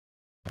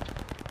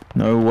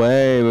No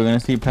way, we're gonna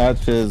see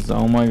patches.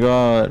 Oh my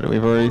god,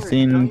 we've already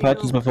seen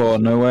patches before.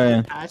 No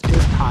way.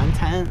 Patches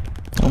content.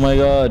 Oh my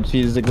god,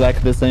 she's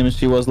exactly the same as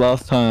she was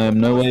last time.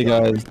 No way,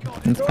 guys.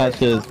 It's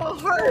patches.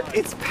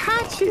 It's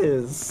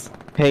patches.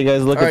 Hey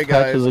guys, look at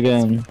patches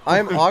again.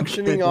 I'm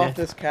auctioning off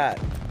this cat.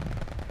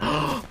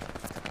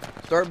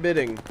 Start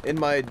bidding in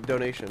my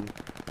donation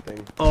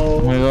thing.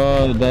 Oh my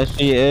god, that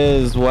she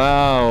is.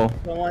 Wow.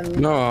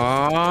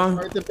 Aww.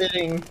 Start the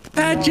bidding.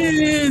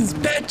 Patches!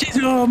 Patches!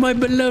 Oh, my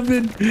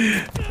beloved.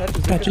 Patches. Look at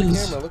the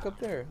camera. Look up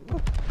there.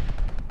 Look.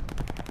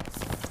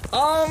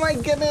 Oh my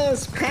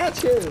goodness,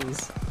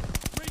 patches.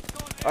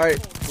 Alright,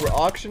 we're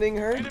auctioning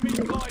her.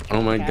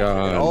 Oh my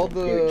god. All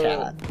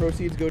the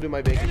proceeds go to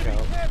my bank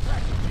account.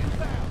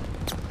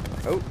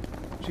 Oh,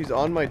 she's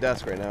on my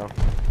desk right now.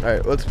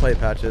 Alright, let's play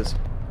patches.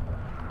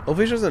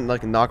 Hopefully she doesn't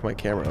like knock my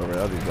camera over,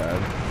 that'd be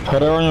bad.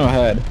 Put her on your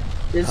head.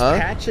 Is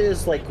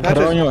patches like Put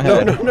her on your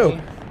head. No.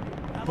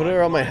 Put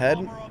her on my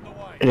head?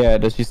 Yeah,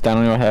 does she stand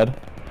on your head?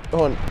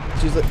 Hold on.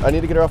 She's like, I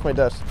need to get her off my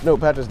desk. No,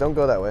 Patches, don't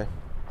go that way.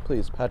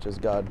 Please, Patches,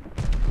 God.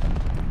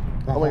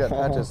 Oh my god,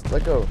 Patches,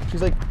 let go.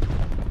 She's like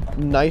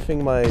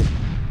knifing my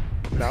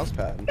mouse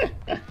pad.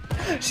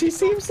 She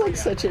seems like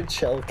such a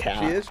chill cat.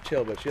 She is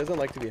chill, but she doesn't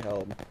like to be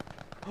held.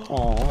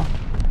 Aww.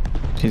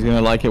 She's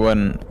gonna like it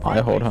when I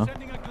hold her.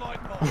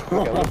 Okay,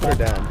 I'm gonna put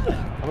her down.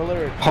 I'm gonna let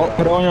her.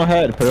 Put her on your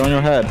head. Put her on your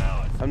head.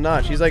 I'm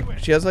not. She's like,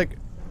 she has like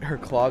her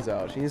claws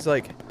out. She needs to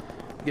like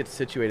get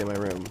situated in my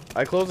room.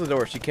 I close the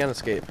door. She can't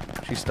escape.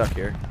 She's stuck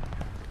here.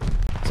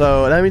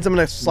 So that means I'm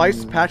gonna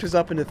slice Patches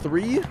up into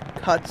 3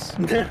 cuts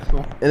and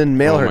then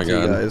mail her to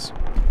you guys.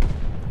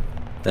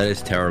 That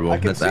is terrible.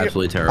 That's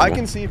absolutely terrible. I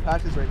can see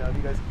Patches right now. If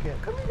you guys can't.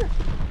 Come here.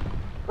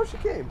 Oh, she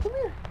came. Come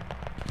here.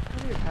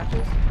 Come here,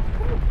 Patches.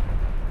 Come here.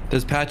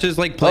 Does Patches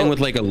like playing with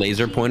like a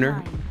laser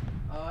pointer?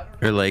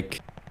 Or like,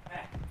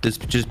 does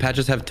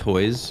Patches have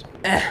toys?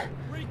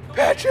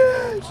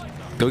 Patches!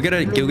 Go get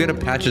a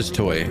Patches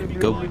toy.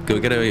 Go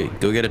get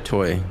a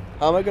toy.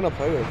 How am I gonna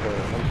play with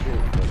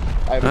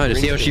her? Oh,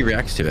 just see how she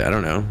reacts to it. I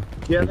don't know.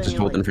 Do you have just any,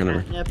 hold like, in front of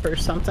her. catnip or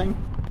something?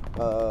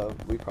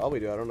 We probably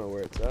do. I don't know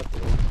where it's at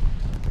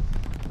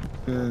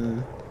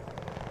though.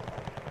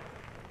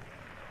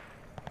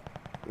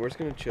 We're just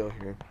gonna chill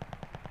here.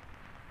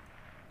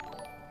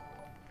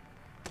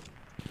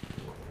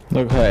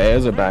 Look, her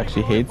ears are back.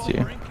 She hates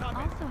you.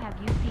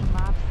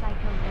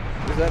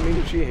 Does that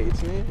mean she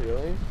hates me?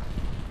 Really?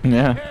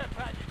 Yeah.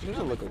 She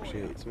doesn't look like she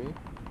hates me.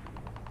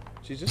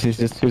 She's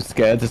just too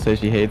scared to say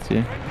she hates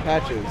you.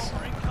 Patches,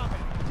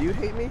 do you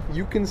hate me?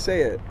 You can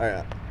say it.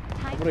 Alright.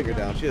 I'm putting her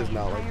down. She does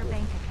not like this.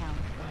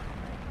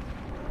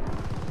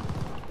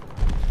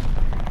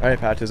 Alright,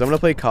 Patches. I'm gonna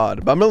play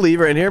COD. But I'm gonna leave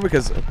her in here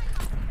because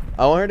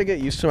I want her to get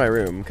used to my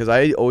room. Because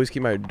I always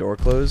keep my door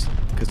closed.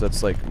 Because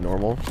that's like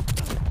normal.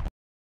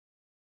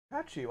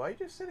 Patchy, why are you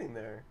just sitting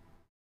there?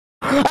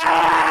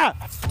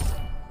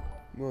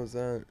 What was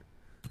that?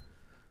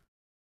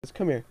 Just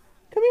come here.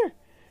 Come here.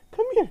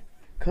 Come here.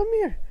 Come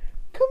here.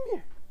 Come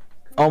here.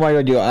 Oh my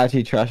god, you're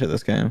actually trash at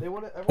this game.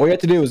 All you have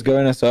to do is go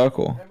in a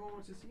circle. Everyone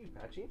wants to see you,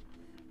 Patchy.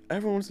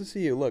 Everyone wants to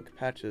see you. Look,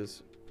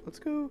 Patches. Let's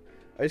go.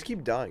 I just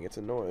keep dying. It's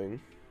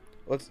annoying.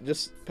 Let's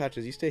just,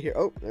 Patches, you stay here.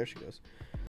 Oh, there she goes.